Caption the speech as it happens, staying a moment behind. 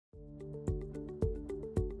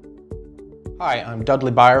Hi, I'm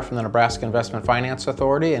Dudley Byer from the Nebraska Investment Finance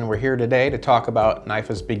Authority, and we're here today to talk about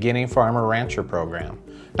NIFA's Beginning Farmer Rancher program.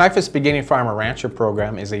 NIFA's Beginning Farmer Rancher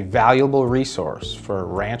program is a valuable resource for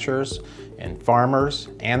ranchers and farmers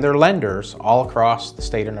and their lenders all across the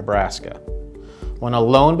state of Nebraska. When a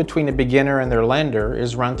loan between a beginner and their lender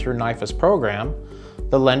is run through NIFA's program,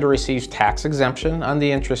 the lender receives tax exemption on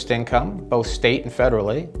the interest income, both state and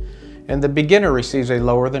federally, and the beginner receives a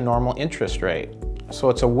lower than normal interest rate. So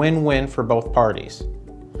it's a win-win for both parties.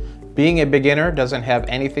 Being a beginner doesn't have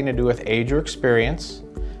anything to do with age or experience,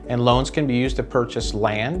 and loans can be used to purchase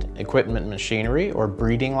land, equipment, machinery, or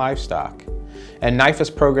breeding livestock. And NIFA's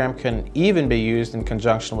program can even be used in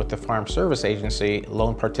conjunction with the Farm Service Agency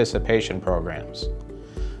loan participation programs.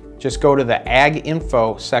 Just go to the Ag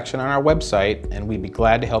Info section on our website and we'd be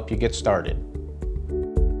glad to help you get started.